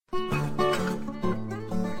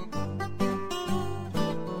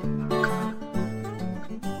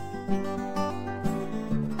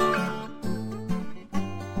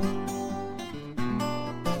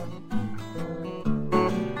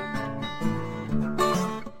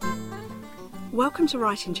Welcome to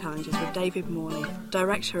Writing Challenges with David Morley,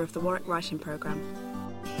 Director of the Warwick Writing Programme.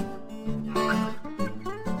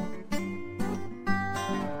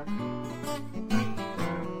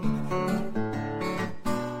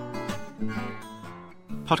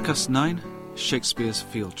 Podcast 9, Shakespeare's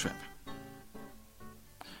Field Trip.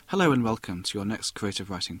 Hello and welcome to your next creative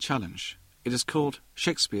writing challenge. It is called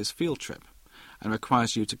Shakespeare's Field Trip and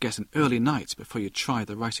requires you to get an early night before you try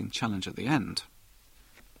the writing challenge at the end.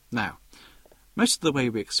 Now, most of the way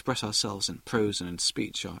we express ourselves in prose and in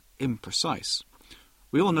speech are imprecise.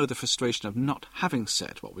 We all know the frustration of not having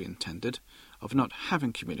said what we intended, of not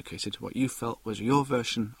having communicated what you felt was your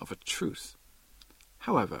version of a truth.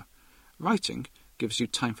 However, writing gives you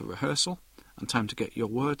time for rehearsal and time to get your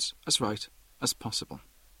words as right as possible.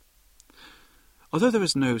 Although there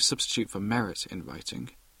is no substitute for merit in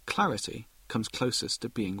writing, clarity comes closest to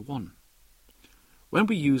being one. When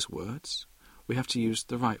we use words, we have to use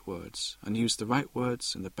the right words, and use the right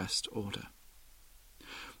words in the best order.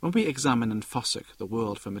 When we examine and fossick the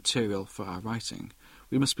world for material for our writing,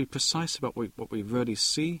 we must be precise about what we really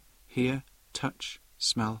see, hear, touch,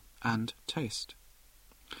 smell, and taste.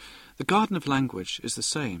 The garden of language is the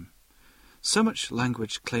same. So much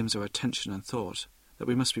language claims our attention and thought that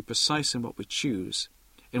we must be precise in what we choose,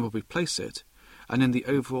 in where we place it, and in the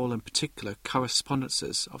overall and particular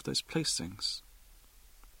correspondences of those placings.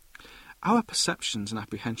 Our perceptions and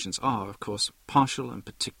apprehensions are, of course, partial and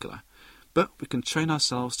particular, but we can train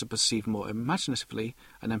ourselves to perceive more imaginatively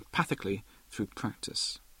and empathically through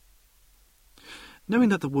practice. Knowing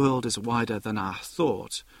that the world is wider than our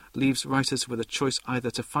thought leaves writers with a choice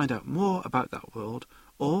either to find out more about that world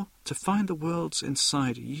or to find the worlds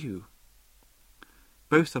inside you.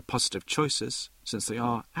 Both are positive choices, since they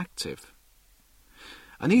are active.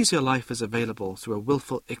 An easier life is available through a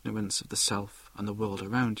willful ignorance of the self and the world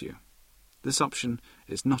around you. This option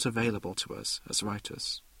is not available to us as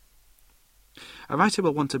writers. A writer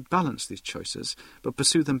will want to balance these choices, but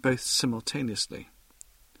pursue them both simultaneously.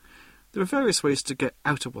 There are various ways to get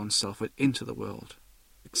out of oneself and into the world.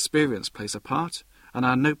 Experience plays a part, and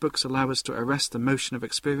our notebooks allow us to arrest the motion of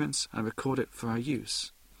experience and record it for our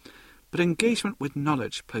use. But engagement with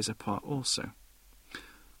knowledge plays a part also.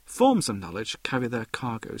 Forms of knowledge carry their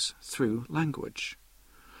cargoes through language.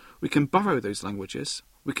 We can borrow those languages,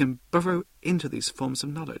 we can burrow into these forms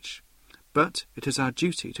of knowledge, but it is our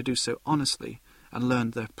duty to do so honestly and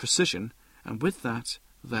learn their precision, and with that,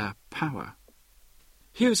 their power.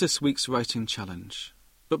 Here is this week's writing challenge.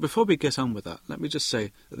 But before we get on with that, let me just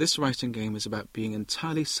say that this writing game is about being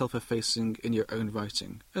entirely self-effacing in your own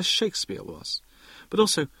writing, as Shakespeare was, but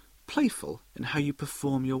also playful in how you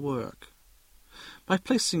perform your work. By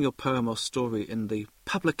placing your poem or story in the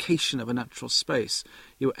publication of a natural space,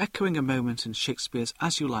 you are echoing a moment in Shakespeare's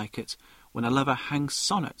As You Like It, when a lover hangs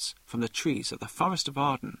sonnets from the trees of the Forest of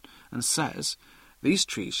Arden and says, "These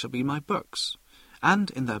trees shall be my books, and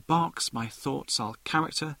in their barks my thoughts I'll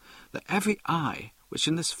character, that every eye which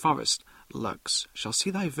in this forest lurks shall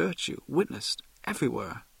see thy virtue witnessed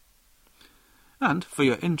everywhere." And, for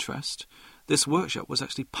your interest, this workshop was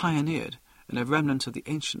actually pioneered in a remnant of the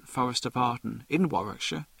ancient Forest of Arden in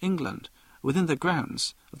Warwickshire, England, within the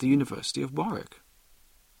grounds of the University of Warwick.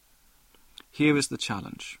 Here is the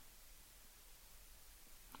challenge.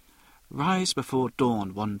 Rise before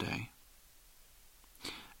dawn one day.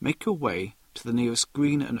 Make your way to the nearest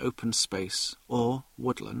green and open space, or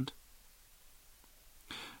woodland.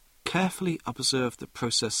 Carefully observe the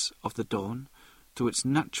process of the dawn through its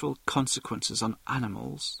natural consequences on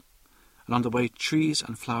animals, and on the way trees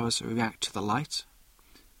and flowers react to the light,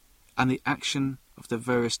 and the action of the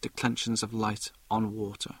various declensions of light on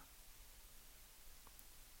water.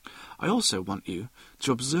 I also want you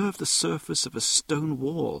to observe the surface of a stone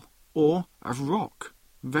wall or a rock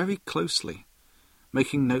very closely,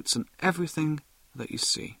 making notes on everything that you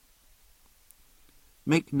see.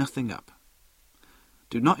 Make nothing up.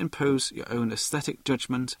 Do not impose your own aesthetic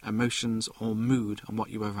judgment, emotions, or mood on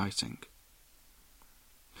what you are writing.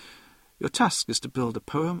 Your task is to build a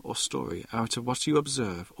poem or story out of what you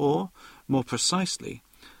observe, or, more precisely,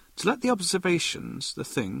 to let the observations, the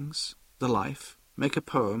things, the life, make a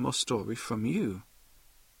poem or story from you.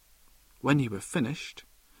 When you have finished,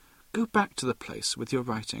 go back to the place with your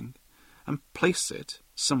writing and place it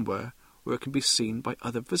somewhere where it can be seen by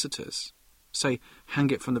other visitors. Say,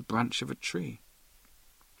 hang it from the branch of a tree.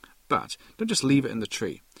 But don't just leave it in the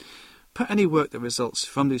tree. Put any work that results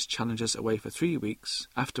from these challenges away for 3 weeks,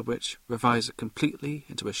 after which revise it completely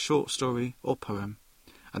into a short story or poem,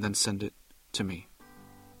 and then send it to me.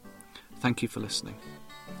 Thank you for listening,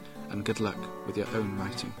 and good luck with your own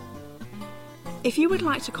writing. If you would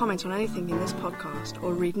like to comment on anything in this podcast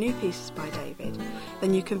or read new pieces by David,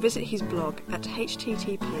 then you can visit his blog at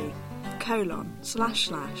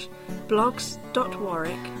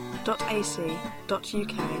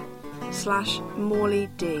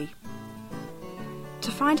http://blogs.warwick.ac.uk/MorleyD.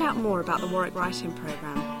 To find out more about the Warwick Writing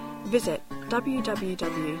Programme, visit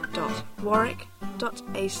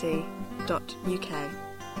www.warwick.ac.uk.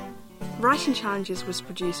 Writing Challenges was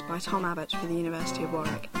produced by Tom Abbott for the University of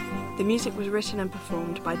Warwick. The music was written and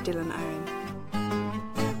performed by Dylan Owen.